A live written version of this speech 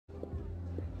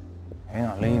You're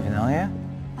not leaving, are you?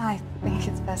 I think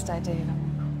it's best I do.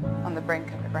 I'm on the brink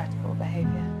of regrettable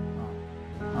behaviour.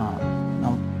 Oh, no.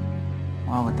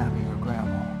 Why would that be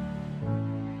regrettable?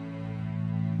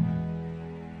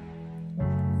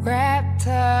 Wrapped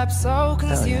up, so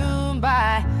consumed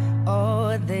by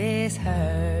all this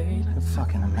hurt. You're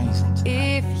fucking amazing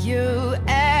tonight. If you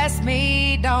ask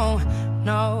me, don't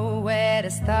know where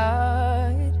to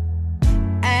start.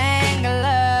 Anger,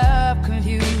 love,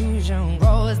 confusion,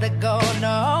 roads that go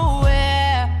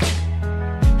nowhere.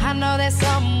 I know there's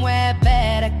somewhere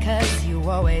better, 'cause you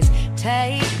always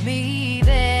take me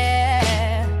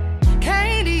there.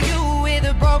 Came to you with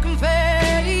a broken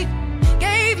faith,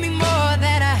 gave me more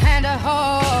than a hand to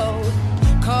hold.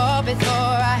 Caught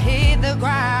before I hit the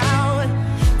ground.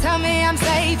 Tell me I'm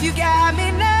safe, you got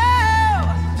me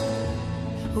now.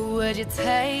 Would you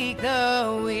take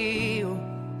the wheel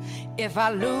if I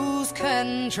lose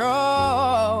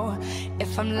control?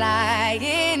 If I'm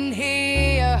lying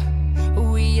here,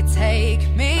 will you take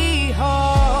me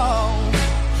home?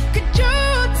 Could you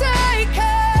take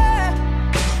care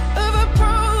of a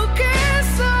broken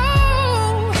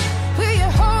soul? Will you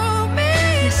hold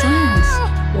me now?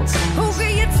 What signs? Will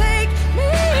you take me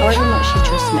However much you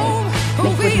trust me,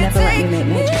 Nick would never let me make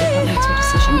major developmental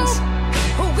decisions.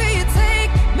 Will you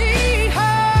take me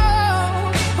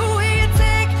home? Will you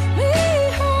take me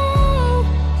home?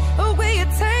 Will you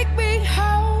take me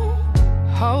home?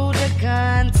 Hold a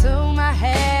gun to my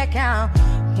head, count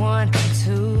 1,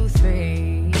 2,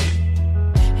 3.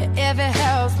 If it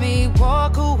helps me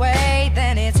walk away,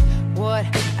 then it's what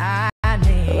I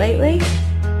need. But lately,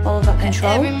 all of that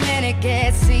control. Every minute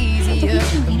gets easier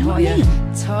the more you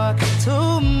talk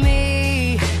to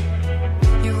me.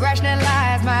 You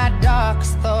rationalize my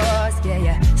darkest thoughts, yeah,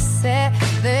 you set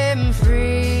them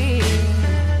free.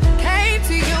 Came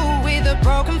to you with a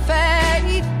broken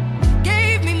faith,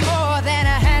 gave me more than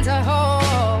a hand to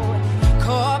hold.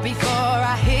 Caught before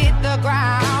I hit the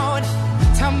ground.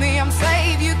 Tell me I'm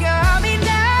safe, you got me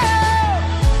now.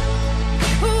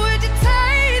 Would you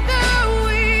take the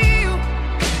wheel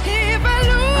if I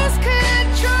lose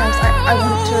control? I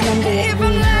want to remember what If we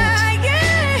I'm had. lying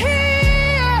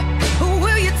here,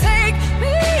 will you take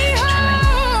me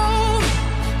home?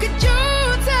 Could you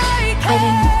take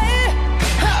care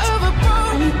of a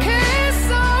broken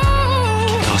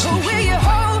soul? Will you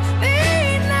hold me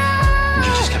now?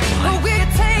 You just kept lying. Will you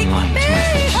take Lying to me my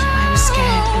face. I was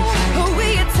scared and afraid.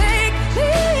 Will you take me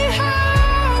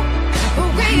home?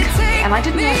 Will you take And I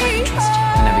didn't know if I could trust you.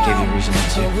 I never gave you a reason not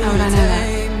to. How would I know that?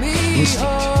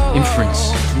 Instinct. Inference.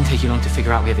 It didn't take you long to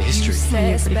figure out we have a history.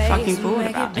 You're pretty fucking bored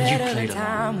about And it. you played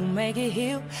along. Make it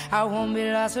heal. I won't be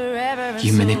lost forever.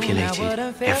 You manipulated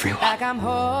everyone. Like I'm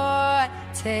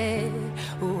haunted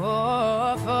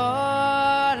or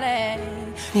falling.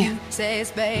 Yeah. Say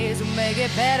space will make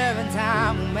it better and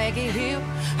time will make it heal.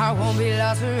 I won't be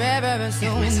lost forever and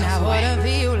soon I wouldn't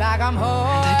feel like I'm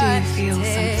haunted. And I do feel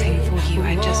something for you.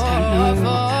 I just don't know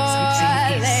what that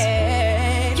something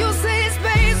is. You say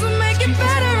space will make it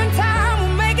better and time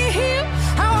will make it heal.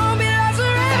 I won't be lost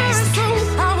forever That is and the soon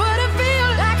truth. I wouldn't feel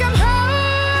like I'm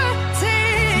haunted.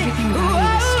 Everything about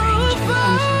you is strange and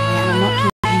unfamiliar, and I'm not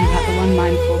complaining about the one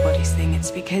mind four bodies thing.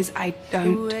 It's because I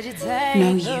don't Would you take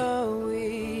know you. the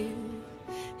wheel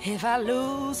if I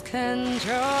lose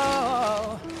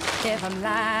control? If I'm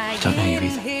lying don't know you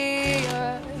either.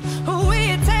 here,